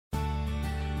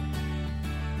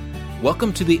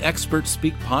Welcome to the Expert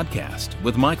Speak podcast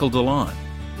with Michael DeLon.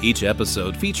 Each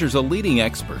episode features a leading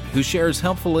expert who shares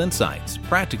helpful insights,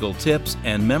 practical tips,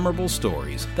 and memorable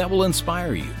stories that will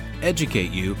inspire you, educate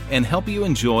you, and help you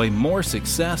enjoy more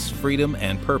success, freedom,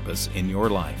 and purpose in your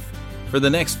life. For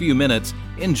the next few minutes,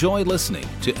 enjoy listening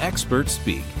to Expert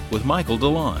Speak with Michael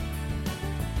DeLon.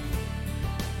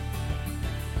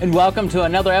 And welcome to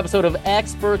another episode of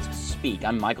Experts Speak.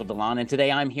 I'm Michael DeLon, and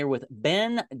today I'm here with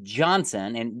Ben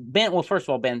Johnson. And Ben, well, first of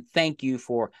all, Ben, thank you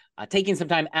for taking some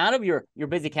time out of your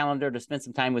busy calendar to spend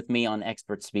some time with me on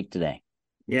Experts Speak today.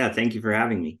 Yeah, thank you for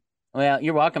having me. Well,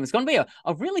 you're welcome. It's going to be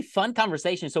a really fun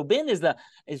conversation. So Ben is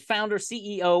founder,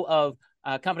 CEO of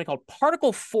a company called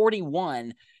Particle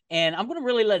 41, and I'm going to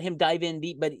really let him dive in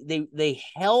deep, but they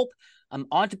help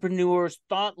entrepreneurs,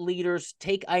 thought leaders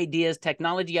take ideas,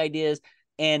 technology ideas,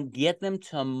 and get them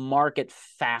to market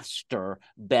faster,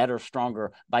 better,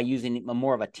 stronger by using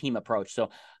more of a team approach.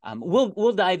 So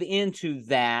we'll dive into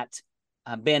that,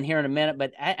 Ben, here in a minute.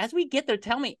 But as we get there,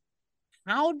 tell me,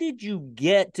 how did you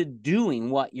get to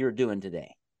doing what you're doing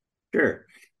today? Sure.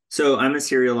 So I'm a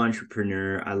serial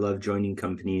entrepreneur. I love joining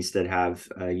companies that have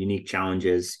unique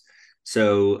challenges.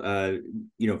 So,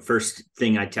 first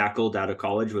thing I tackled out of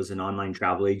college was an online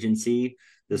travel agency.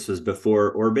 This was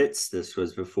before Orbitz. This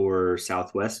was before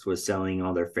Southwest was selling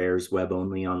all their fares web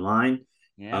only online.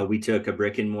 Yeah. We took a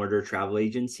brick and mortar travel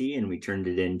agency and we turned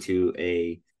it into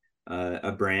a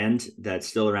brand that's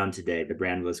still around today. The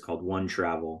brand was called One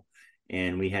Travel,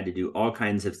 and we had to do all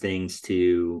kinds of things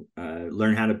to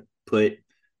learn how to put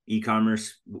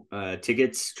e-commerce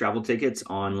travel tickets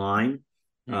online,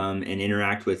 and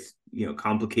interact with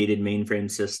complicated mainframe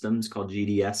systems called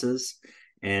GDSs.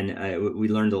 And we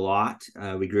learned a lot.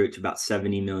 We grew it to about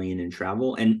 70 million in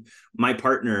travel. And my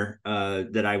partner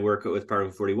that I work with,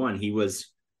 Particle 41, he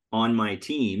was on my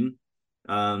team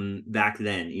back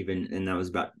then, and that was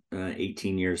about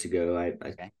 18 years ago.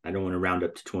 I don't want to round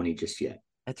up to 20 just yet.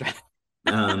 That's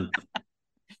right.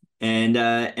 And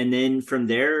then from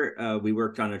there, we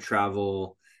worked on a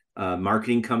travel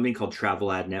marketing company called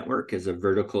Travel Ad Network as a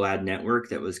vertical ad network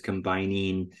that was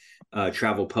combining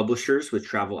travel publishers with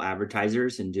travel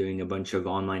advertisers and doing a bunch of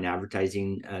online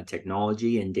advertising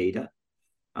technology and data.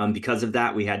 Because of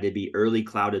that, we had to be early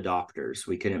cloud adopters.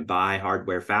 We couldn't buy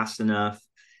hardware fast enough,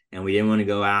 and we didn't want to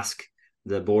go ask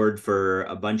the board for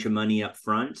a bunch of money up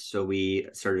front. So we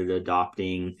started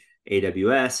adopting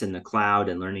AWS and the cloud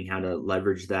and learning how to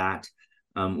leverage that.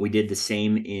 We did the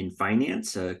same in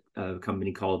finance, a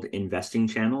company called Investing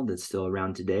Channel that's still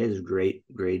around today. It's a great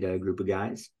group of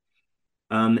guys.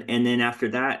 And then after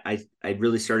that, I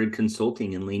really started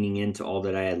consulting and leaning into all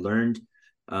that I had learned.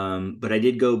 But I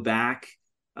did go back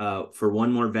for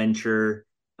one more venture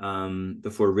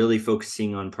before really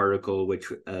focusing on Particle,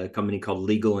 which a company called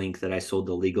Legal Inc. that I sold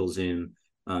to LegalZoom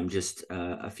just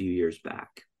a few years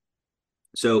back.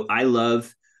 So I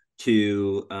love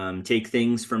to take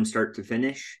things from start to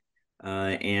finish.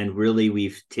 And really,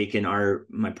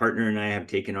 my partner and I have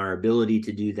taken our ability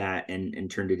to do that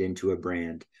and turned it into a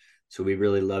brand. So we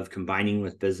really love combining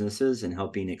with businesses and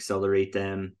helping accelerate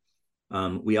them.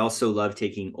 We also love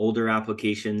taking older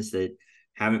applications that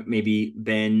haven't maybe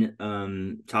been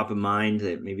top of mind,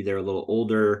 that maybe they're a little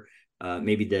older,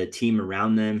 maybe the team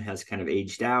around them has kind of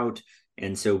aged out.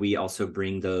 And so we also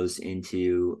bring those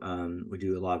into, we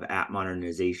do a lot of app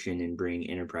modernization and bring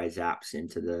enterprise apps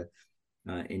into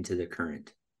the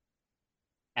current.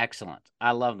 Excellent.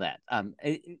 I love that.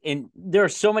 And there are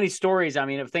so many stories,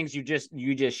 of things you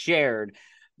just shared,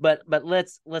 but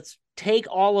let's take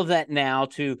all of that now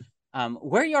to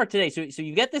where you are today. So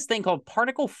you get this thing called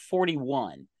Particle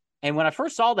 41. And when I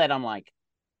first saw that, I'm like,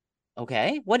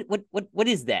 okay, what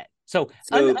is that? So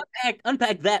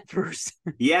unpack that first.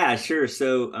 Yeah, sure.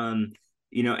 So,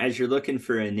 as you're looking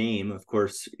for a name, of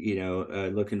course,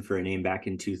 looking for a name back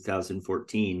in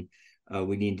 2014,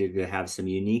 we needed to have some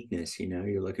uniqueness.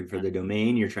 You're looking for the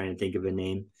domain, you're trying to think of a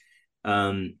name,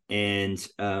 and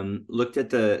looked at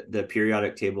the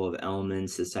periodic table of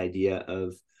elements, this idea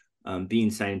of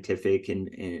being scientific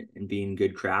and being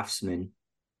good craftsmen.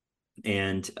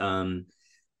 And,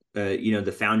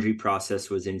 the Foundry process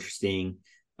was interesting.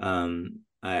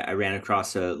 I ran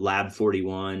across a Lab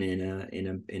 41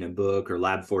 in a book, or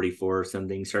Lab 44 or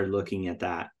something, started looking at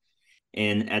that.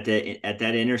 And at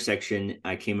that intersection,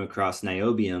 I came across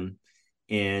niobium,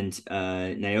 and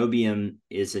niobium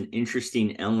is an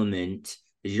interesting element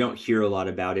that you don't hear a lot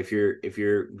about. If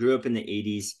you grew up in the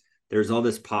 80s, there's all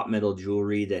this pop metal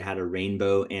jewelry that had a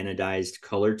rainbow anodized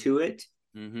color to it,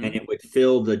 and it would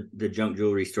fill the junk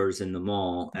jewelry stores in the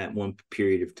mall at one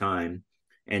period of time.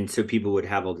 And so people would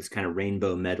have all this kind of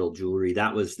rainbow metal jewelry.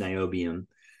 That was niobium.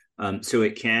 So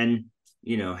it can,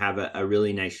 have a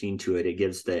really nice sheen to it. It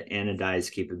gives the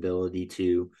anodized capability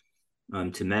to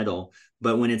metal,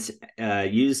 but when it's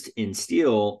used in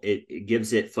steel, it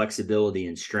gives it flexibility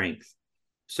and strength.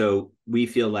 So we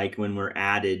feel like when we're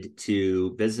added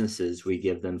to businesses, we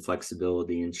give them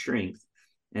flexibility and strength,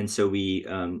 and so we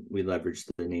leverage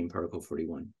the name Particle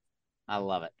 41. I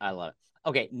love it.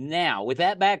 Okay, now with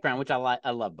that background, which I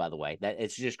love, by the way, that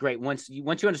it's just great once you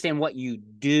understand what you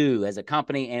do as a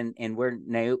company and where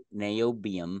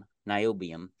niobium.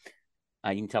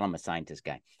 You can tell I'm a scientist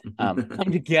guy.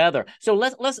 Come together. So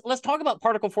let's talk about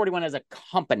Particle 41 as a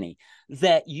company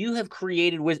that you have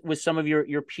created with some of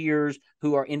your peers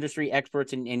who are industry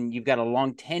experts, and you've got a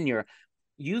long tenure.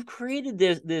 You've created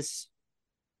this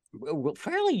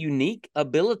fairly unique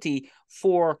ability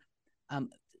for,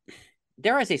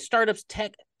 dare I say, startups,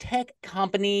 tech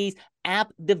companies,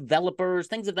 app developers,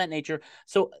 things of that nature.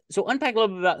 So unpack a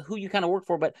little bit about who you kind of work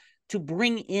for, but to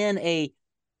bring in a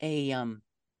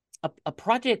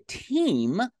project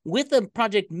team with a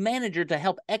project manager to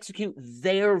help execute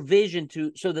their vision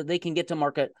so that they can get to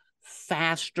market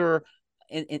faster.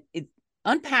 And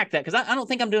unpack that, because I don't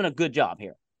think I'm doing a good job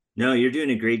here. No, you're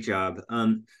doing a great job.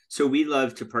 So we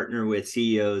love to partner with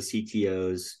CEOs,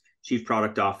 CTOs, chief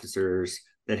product officers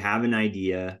that have an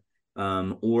idea,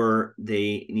 or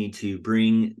they need to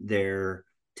bring their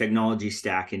technology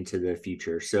stack into the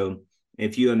future. So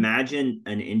if you imagine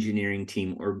an engineering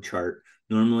team org chart,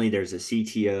 normally there's a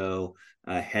CTO,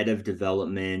 a head of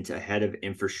development, a head of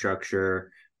infrastructure,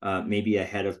 maybe a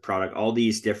head of product, all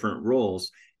these different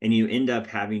roles. And you end up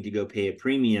having to go pay a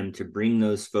premium to bring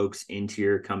those folks into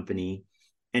your company.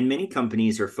 And many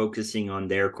companies are focusing on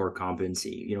their core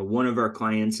competency. One of our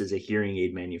clients is a hearing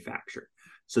aid manufacturer.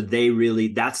 So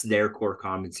that's their core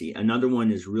competency. Another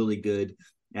one is really good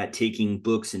at taking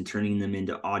books and turning them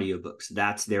into audiobooks.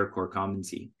 That's their core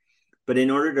competency. But in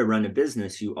order to run a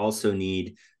business, you also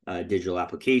need digital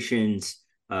applications,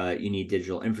 you need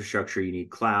digital infrastructure, you need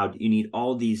cloud, you need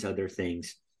all these other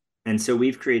things. And so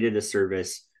we've created a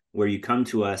service where you come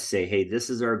to us, say, hey, this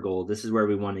is our goal, this is where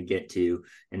we want to get to.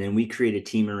 And then we create a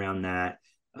team around that.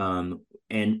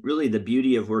 And really the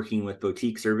beauty of working with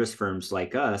boutique service firms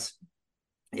like us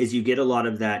is you get a lot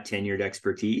of that tenured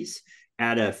expertise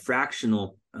at a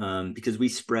fractional, because we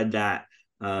spread that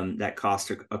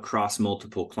cost across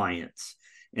multiple clients.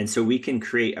 And so we can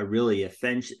create a really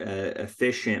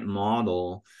efficient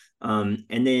model. And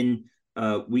then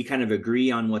we kind of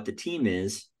agree on what the team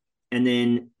is. And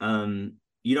then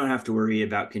you don't have to worry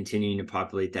about continuing to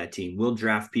populate that team. We'll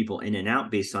draft people in and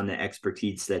out based on the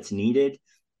expertise that's needed.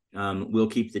 We'll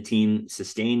keep the team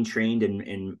sustained, trained,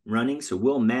 and running. So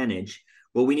we'll manage.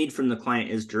 What we need from the client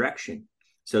is direction.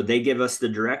 So they give us the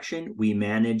direction, we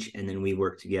manage, and then we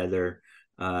work together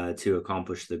to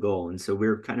accomplish the goal. And so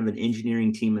we're kind of an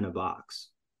engineering team in a box.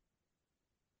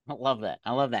 I love that.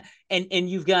 And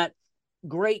you've got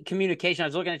great communication. I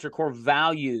was looking at your core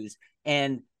values,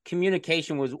 and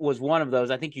communication was one of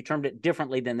those. I think you termed it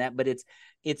differently than that, but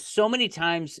it's so many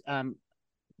times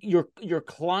your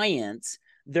clients,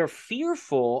 they're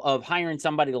fearful of hiring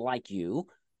somebody like you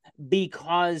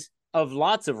because of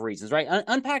lots of reasons, right?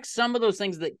 Unpack some of those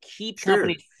things that keep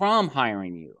companies from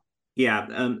hiring you.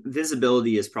 Yeah,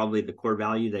 visibility is probably the core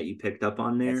value that you picked up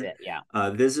on there. That's it,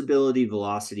 yeah. Visibility,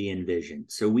 velocity, and vision.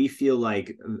 So we feel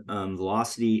like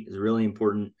velocity is really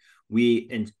important.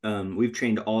 We've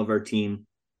trained all of our team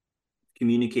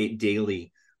communicate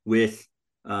daily with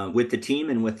the team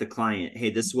and with the client. Hey,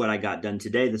 this is what I got done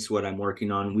today. This is what I'm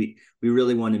working on. We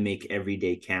really want to make every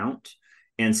day count.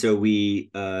 And so we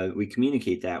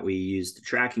communicate that. We use the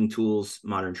tracking tools,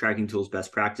 modern tracking tools,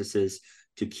 best practices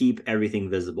to keep everything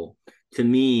visible. To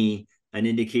me, an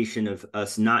indication of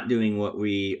us not doing what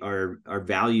we are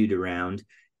valued around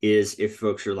is if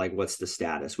folks are like, what's the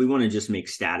status? We want to just make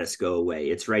status go away.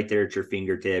 It's right there at your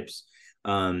fingertips.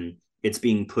 It's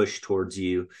being pushed towards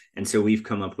you. And so we've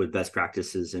come up with best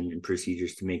practices and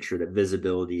procedures to make sure that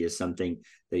visibility is something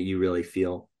that you really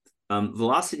feel.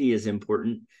 Velocity is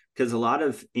important because a lot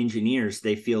of engineers,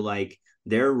 they feel like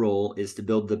their role is to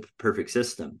build the perfect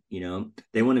system.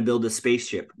 They want to build a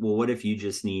spaceship. Well, what if you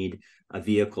just need a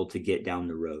vehicle to get down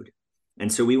the road?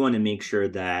 And so we want to make sure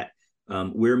that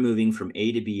we're moving from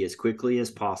A to B as quickly as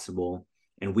possible.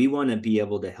 And we want to be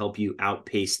able to help you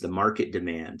outpace the market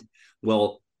demand.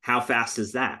 Well, how fast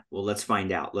is that? Well, let's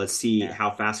find out. Let's see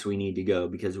how fast we need to go,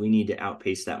 because we need to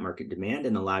outpace that market demand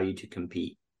and allow you to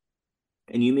compete.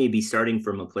 And you may be starting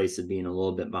from a place of being a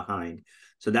little bit behind.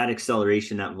 So that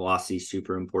acceleration, that velocity is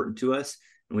super important to us.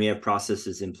 And we have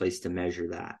processes in place to measure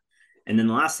that. And then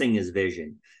the last thing is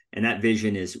vision. And that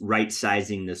vision is right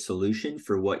sizing the solution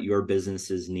for what your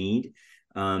businesses need.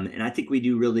 And I think we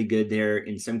do really good there.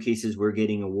 In some cases, we're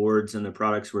getting awards on the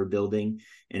products we're building.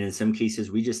 And in some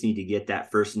cases, we just need to get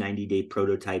that first 90-day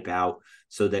prototype out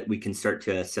so that we can start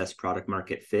to assess product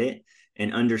market fit.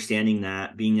 And understanding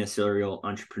that, being a serial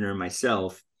entrepreneur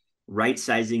myself, right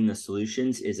sizing the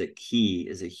solutions is a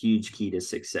huge key to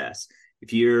success.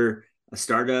 If you're a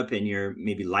startup and you're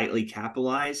maybe lightly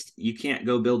capitalized, you can't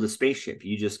go build a spaceship.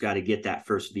 You just got to get that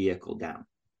first vehicle down.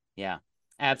 Yeah,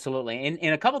 absolutely.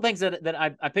 And a couple of things that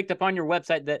I picked up on your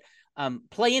website that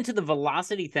play into the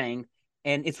velocity thing,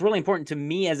 and it's really important to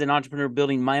me as an entrepreneur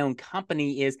building my own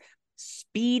company, is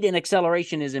speed and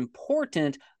acceleration is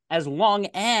important as long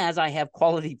as I have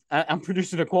quality. I'm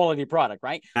producing a quality product,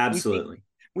 right? Absolutely.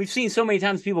 We've seen so many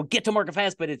times people get to market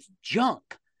fast, but it's junk.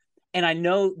 And I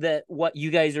know that what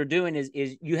you guys are doing is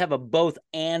you have a both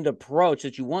and approach,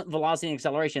 that you want velocity and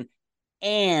acceleration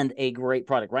and a great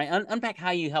product, right? Unpack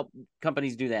how you help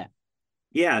companies do that.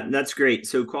 Yeah, that's great.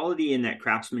 So quality in that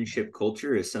craftsmanship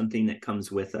culture is something that comes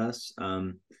with us.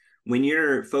 When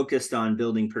you're focused on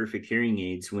building perfect hearing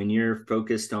aids, when you're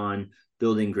focused on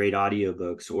building great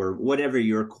audiobooks, or whatever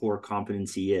your core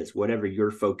competency is, whatever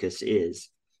your focus is,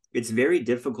 it's very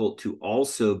difficult to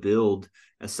also build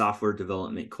a software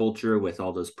development culture with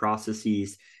all those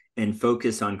processes and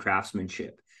focus on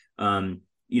craftsmanship.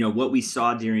 What we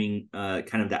saw during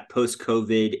kind of that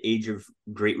post-COVID age of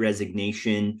great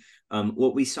resignation,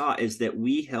 what we saw is that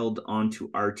we held onto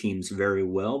our teams very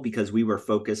well because we were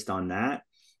focused on that.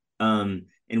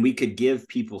 And we could give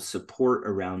people support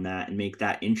around that and make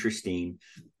that interesting.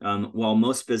 While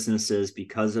most businesses,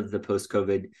 because of the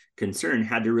post-COVID concern,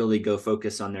 had to really go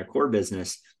focus on their core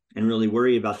business and really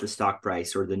worry about the stock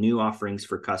price or the new offerings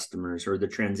for customers or the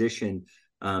transition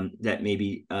that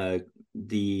maybe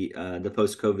the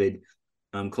post-COVID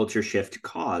culture shift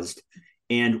caused.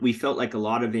 And we felt like a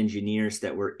lot of engineers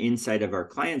that were inside of our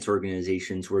clients'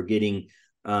 organizations were getting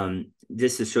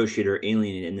disassociated or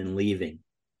alienated and then leaving.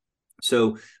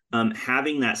 So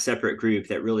having that separate group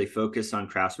that really focus on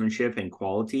craftsmanship and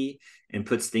quality and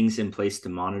puts things in place to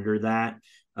monitor that,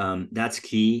 that's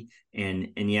key. And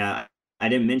yeah, I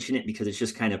didn't mention it because it's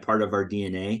just kind of part of our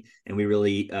DNA, and we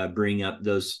really bring up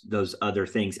those other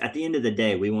things. At the end of the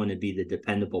day, we want to be the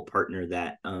dependable partner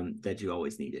that you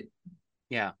always needed.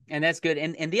 Yeah, and that's good.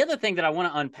 And the other thing that I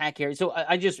want to unpack here, so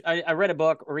I read a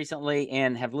book recently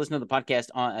and have listened to the podcast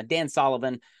on Dan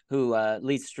Sullivan, who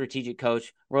leads Strategic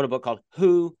Coach, wrote a book called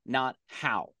Who, Not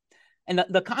How. And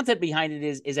the concept behind it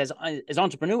is as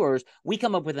entrepreneurs, we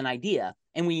come up with an idea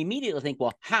and we immediately think,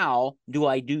 well, how do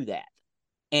I do that?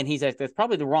 And he says that's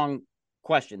probably the wrong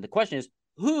question. The question is,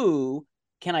 who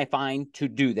can I find to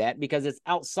do that? Because it's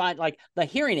outside, like the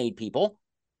hearing aid people.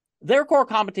 Their core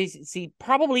competency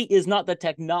probably is not the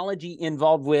technology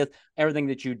involved with everything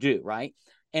that you do, right?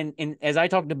 And as I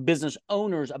talk to business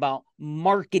owners about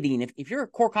marketing, if your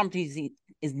core competency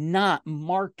is not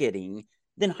marketing,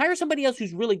 then hire somebody else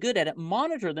who's really good at it,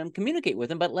 monitor them, communicate with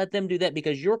them, but let them do that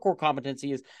because your core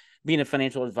competency is being a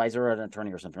financial advisor or an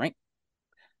attorney or something, right?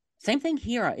 Same thing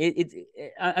here.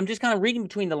 I'm just kind of reading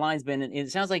between the lines, Ben, and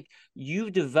it sounds like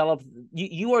you've developed,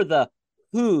 you are the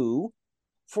who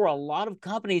for a lot of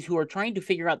companies who are trying to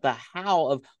figure out the how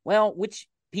of, well, which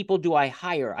people do I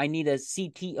hire? I need a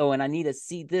CTO and I need a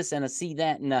C this and a C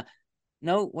that. And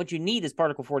no, what you need is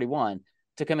Particle 41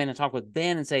 to come in and talk with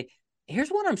Ben and say, here's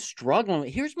what I'm struggling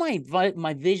with. Here's my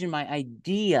vision, my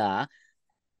idea.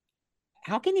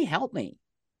 How can you help me?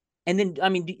 And then, I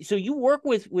mean, so you work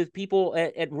with people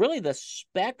at really the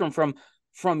spectrum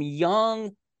from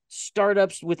young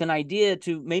startups with an idea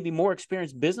to maybe more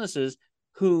experienced businesses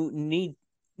who need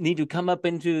to come up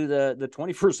into the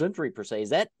 21st century per se. Is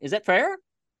that fair?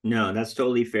 No, that's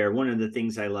totally fair. One of the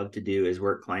things I love to do is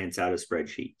work clients out of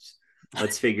spreadsheets.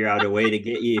 Let's figure out a way to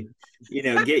get you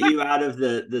out of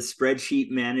the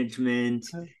spreadsheet management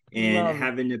and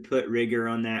having to put rigor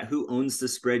on that. Who owns the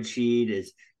spreadsheet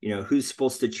is, who's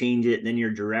supposed to change it. Then you're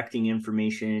directing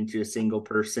information into a single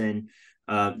person.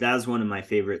 That was one of my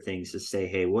favorite things, to say,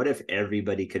 hey, what if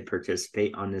everybody could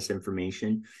participate on this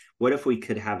information? What if we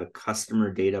could have a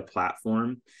customer data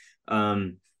platform?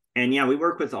 And yeah, we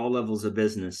work with all levels of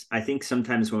business. I think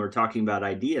sometimes when we're talking about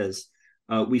ideas,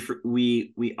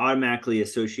 we automatically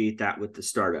associate that with the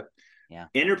startup. Yeah.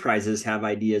 Enterprises have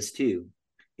ideas too.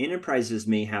 Enterprises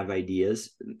may have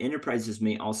ideas. Enterprises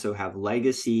may also have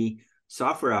legacy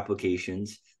software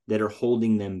applications that are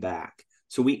holding them back.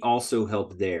 So we also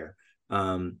help there.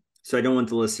 So I don't want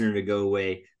the listener to go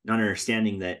away not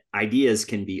understanding that ideas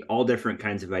can be all different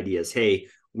kinds of ideas. Hey,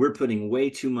 we're putting way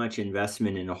too much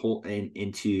investment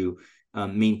into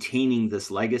maintaining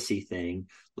this legacy thing.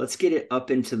 Let's get it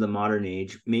up into the modern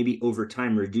age, maybe over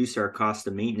time reduce our cost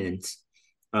of maintenance.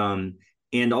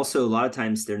 And also a lot of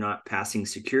times they're not passing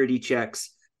security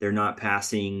checks. They're not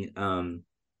passing,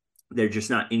 they're just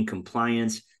not in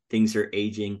compliance. Things are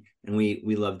aging, and we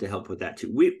love to help with that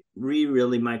too. We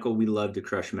really, Michael, we love to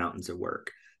crush mountains of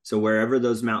work. So wherever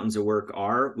those mountains of work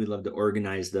are, we love to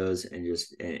organize those and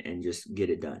just get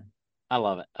it done. I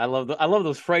love it. I love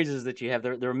those phrases that you have.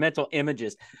 They're mental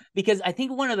images, because I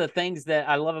think one of the things that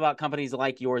I love about companies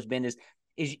like yours, Ben, is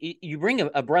you bring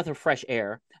a breath of fresh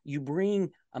air. You bring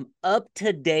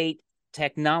up-to-date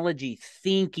technology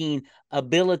thinking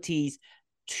abilities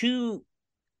to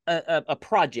a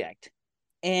project.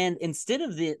 And instead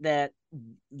of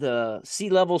the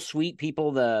C-level suite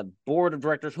people, the board of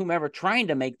directors, whomever, trying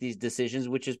to make these decisions,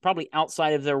 which is probably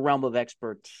outside of their realm of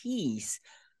expertise,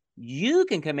 you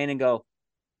can come in and go,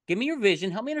 give me your vision.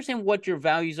 Help me understand what your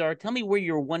values are. Tell me where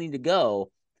you're wanting to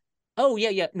go. Oh,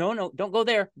 yeah. No, don't go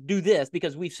there. Do this,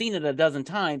 because we've seen it a dozen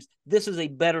times. This is a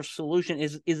better solution.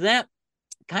 Is that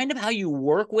kind of how you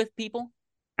work with people?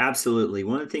 Absolutely.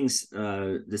 One of the things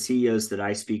the CEOs that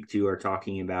I speak to are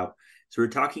talking about, so we're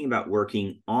talking about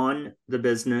working on the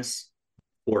business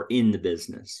or in the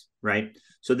business, right?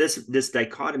 So this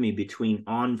dichotomy between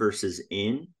on versus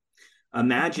in.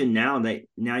 Imagine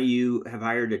now you have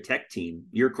hired a tech team.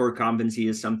 Your core competency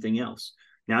is something else.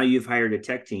 Now you've hired a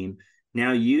tech team.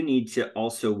 Now you need to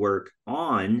also work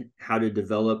on how to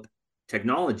develop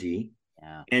technology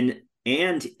and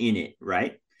in it,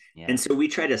 right? Yeah. And so we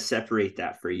try to separate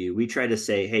that for you. We try to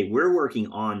say, hey, we're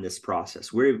working on this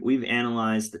process. We've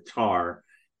analyzed the tar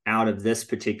out of this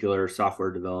particular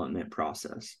software development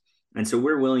process. And so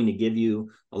we're willing to give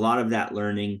you a lot of that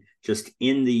learning just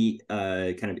in the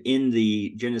kind of in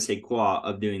the je ne sais quoi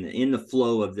of doing in the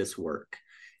flow of this work.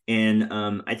 And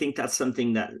I think that's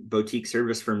something that boutique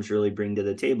service firms really bring to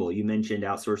the table. You mentioned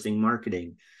outsourcing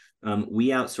marketing. We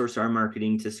outsource our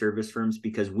marketing to service firms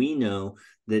because we know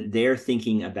that they're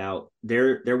thinking about,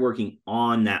 they're working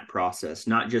on that process,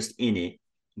 not just in it,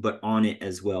 but on it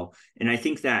as well. And I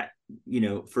think that,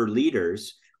 for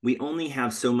leaders, we only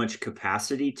have so much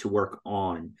capacity to work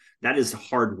on. That is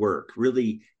hard work,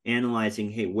 really analyzing,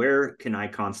 hey, where can I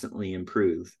constantly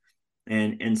improve?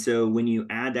 And so when you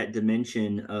add that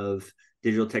dimension of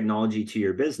digital technology to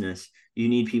your business, you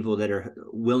need people that are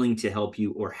willing to help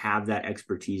you or have that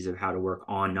expertise of how to work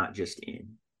on, not just in.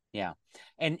 Yeah.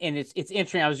 And it's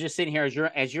interesting. I was just sitting here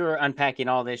as you're unpacking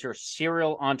all this, you're a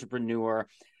serial entrepreneur.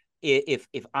 If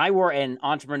I were an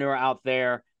entrepreneur out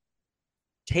there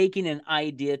taking an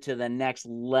idea to the next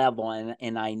level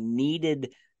and I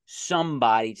needed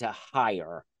somebody to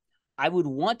hire, I would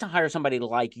want to hire somebody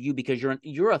like you, because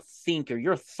you're a thinker,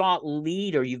 you're a thought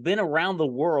leader. You've been around the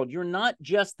world. You're not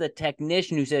just the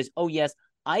technician who says, oh yes,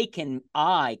 I can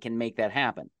make that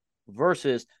happen,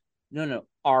 versus no,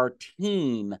 our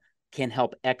team can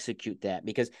help execute that,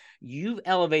 because you've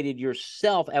elevated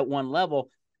yourself at one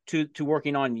level to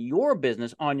working on your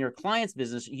business, on your client's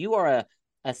business. You are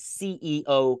a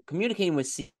CEO communicating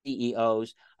with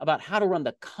CEOs about how to run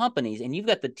the companies, and you've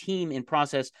got the team in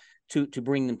process to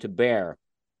bring them to bear.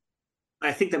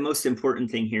 I think the most important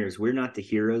thing here is we're not the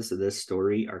heroes of this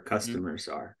story. Our customers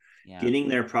are. Yeah. Getting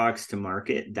their products to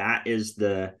market. That is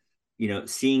the,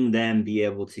 seeing them be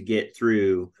able to get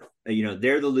through,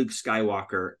 they're the Luke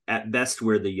Skywalker. At best,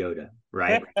 we're the Yoda,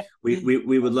 right?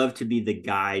 we would love to be the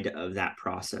guide of that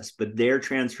process, but their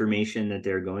transformation that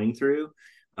they're going through,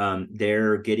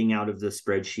 they're getting out of the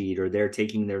spreadsheet, or they're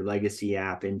taking their legacy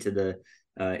app into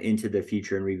the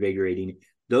future and revigorating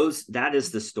that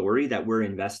is the story that we're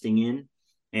investing in,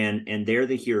 and they're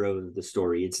the hero of the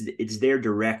story. It's their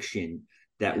direction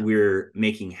that we're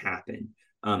making happen.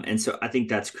 And so I think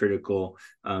that's critical.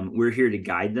 We're here to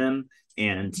guide them,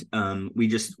 and we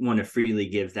just want to freely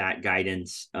give that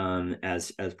guidance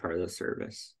as part of the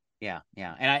service. Yeah.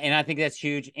 And I think that's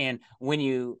huge. And when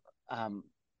you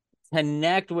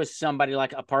connect with somebody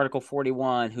like a Particle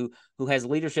 41 who has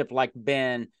leadership like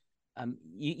Ben,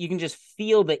 you can just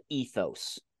feel the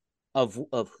ethos of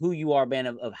who you are, Ben,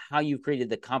 of how you've created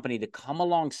the company to come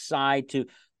alongside to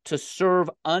serve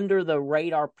under the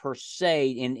radar per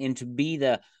se, and to be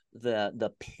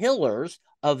the pillars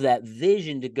of that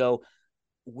vision to go,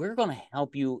 we're going to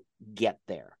help you get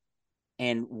there.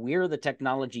 And we're the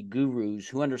technology gurus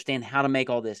who understand how to make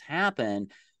all this happen,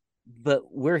 but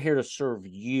we're here to serve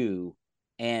you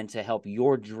and to help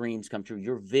your dreams come true,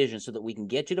 your vision, so that we can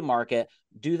get you to market,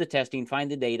 do the testing, find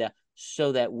the data,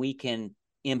 so that we can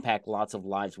impact lots of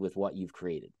lives with what you've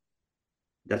created.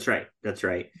 That's right. That's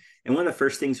right. And one of the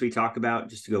first things we talk about,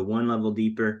 just to go one level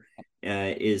deeper,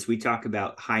 is we talk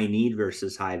about high need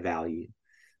versus high value.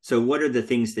 So what are the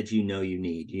things that you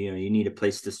need? You need a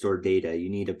place to store data. You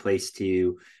need a place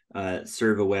to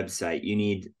serve a website. You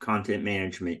need content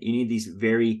management. You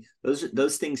need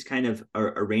those things kind of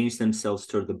arrange themselves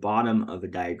toward the bottom of a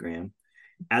diagram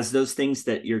as those things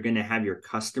that you're going to have your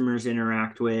customers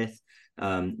interact with,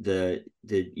 the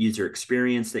user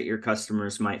experience that your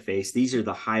customers might face. These are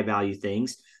the high value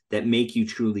things that make you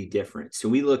truly different. So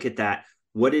we look at that.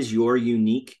 What is your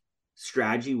unique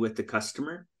strategy with the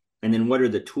customer? And then what are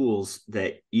the tools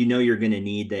that you're going to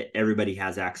need that everybody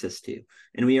has access to?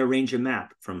 And we arrange a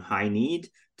map from high need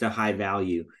to high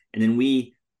value. And then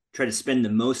we try to spend the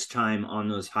most time on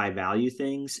those high value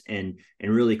things and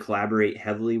really collaborate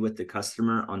heavily with the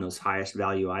customer on those highest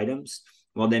value items.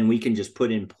 Well, then we can just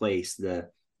put in place the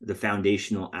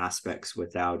foundational aspects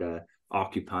without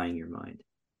occupying your mind.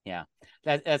 Yeah,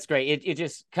 that's great. It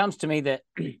just comes to me that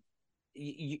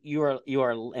you are,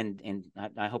 and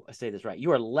I hope I say this right.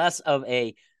 You are less of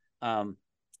a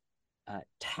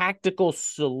tactical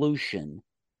solution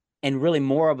and really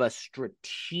more of a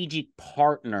strategic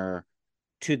partner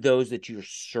to those that you're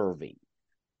serving.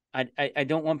 I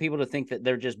don't want people to think that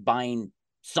they're just buying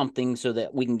something so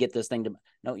that we can get this thing to.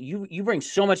 No, you bring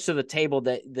so much to the table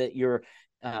that you're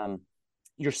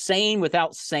saying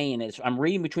without saying it. I'm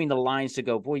reading between the lines to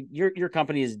go, boy, your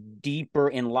company is deeper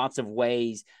in lots of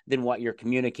ways than what you're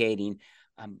communicating.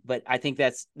 But I think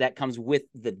that comes with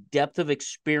the depth of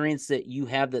experience that you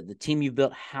have, that the team you've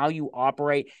built, how you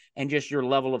operate, and just your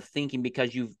level of thinking,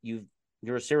 because you're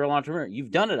a serial entrepreneur.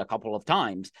 You've done it a couple of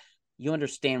times. You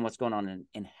understand what's going on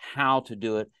and how to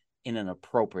do it in an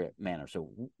appropriate manner.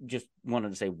 So just wanted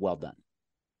to say, well done.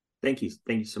 Thank you.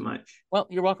 Thank you so much. Well,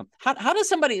 you're welcome. How does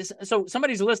somebody's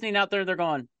listening out there, they're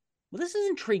going, well, this is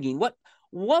intriguing. What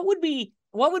would be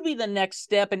the next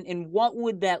step, and what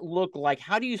would that look like?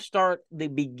 How do you start the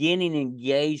beginning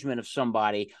engagement of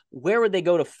somebody? Where would they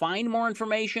go to find more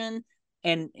information?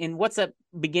 And what's that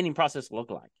beginning process look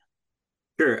like?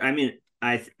 Sure. I mean,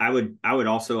 I would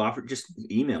also offer, just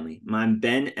email me. I'm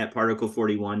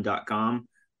ben@particle41.com.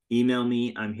 Email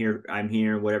me. I'm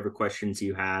here. Whatever questions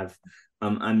you have.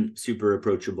 I'm super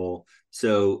approachable.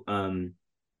 So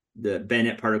the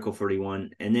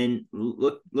Ben@Particle41, and then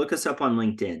look us up on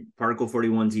LinkedIn.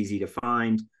 Particle41's easy to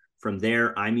find. From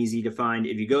there, I'm easy to find.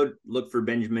 If you go look for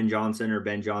Benjamin Johnson or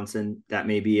Ben Johnson, that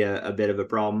may be a bit of a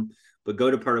problem. But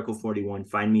go to Particle41,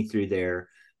 find me through there.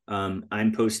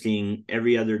 I'm posting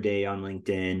every other day on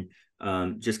LinkedIn,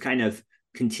 just kind of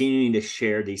continuing to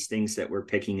share these things that we're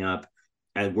picking up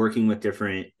and working with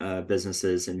different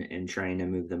businesses and trying to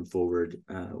move them forward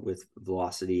with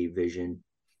velocity, vision,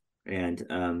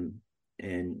 and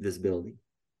visibility.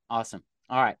 Awesome.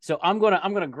 All right. So I'm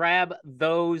gonna grab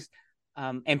those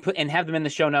and have them in the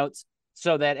show notes,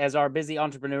 so that as our busy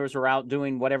entrepreneurs are out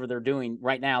doing whatever they're doing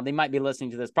right now, they might be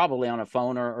listening to this probably on a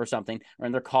phone or something, or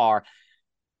in their car.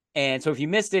 And so if you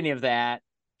missed any of that,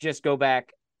 just go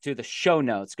back to the show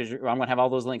notes, because I'm going to have all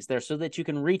those links there so that you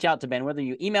can reach out to Ben, whether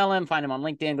you email him, find him on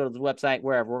LinkedIn, go to the website,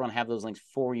 wherever. We're going to have those links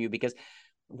for you, because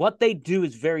what they do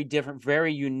is very different,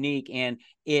 very unique, and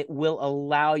it will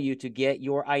allow you to get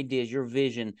your ideas, your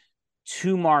vision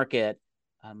to market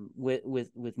with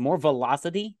more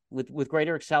velocity, with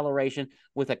greater acceleration,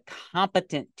 with a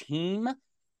competent team.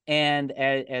 And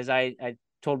as I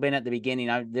told Ben at the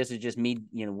beginning, this is just me,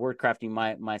 word crafting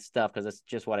my stuff, because that's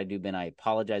just what I do, Ben. I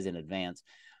apologize in advance.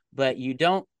 But you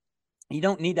don't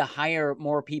need to hire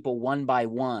more people one by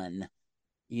one.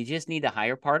 You just need to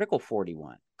hire Particle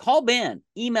 41. Call Ben,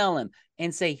 email him,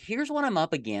 and say, here's what I'm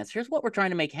up against. Here's what we're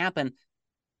trying to make happen.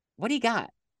 What do you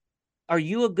got? Are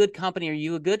you a good company? Are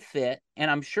you a good fit?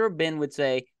 And I'm sure Ben would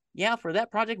say, yeah, for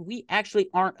that project, we actually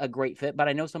aren't a great fit, but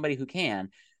I know somebody who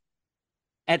can.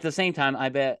 At the same time, I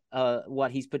bet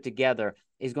what he's put together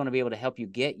is going to be able to help you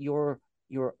get your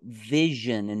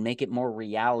vision and make it more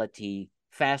reality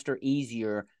faster,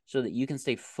 easier, so that you can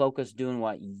stay focused doing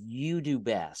what you do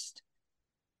best,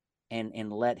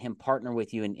 and let him partner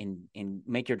with you and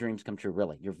make your dreams come true,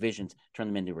 really, your visions, turn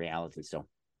them into reality. So,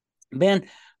 Ben,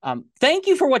 thank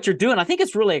you for what you're doing. I think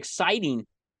it's really exciting.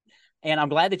 And I'm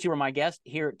glad that you were my guest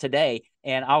here today.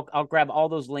 And I'll grab all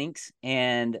those links,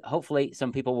 and hopefully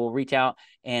some people will reach out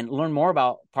and learn more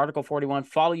about Particle 41,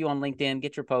 follow you on LinkedIn,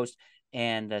 get your post,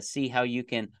 and see how you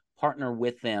can partner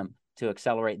with them to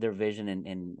accelerate their vision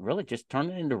and really just turn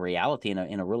it into reality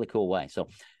in a really cool way. So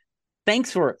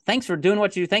thanks for doing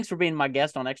what you do. Thanks for being my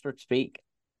guest on Expert Speak.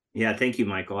 Yeah, thank you,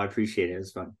 Michael. I appreciate it. It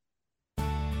was fun.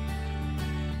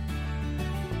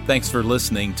 Thanks for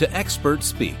listening to Expert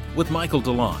Speak with Michael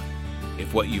DeLon.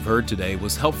 If what you've heard today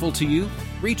was helpful to you,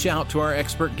 reach out to our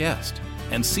expert guest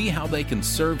and see how they can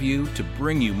serve you to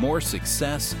bring you more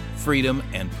success, freedom,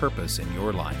 and purpose in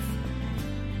your life.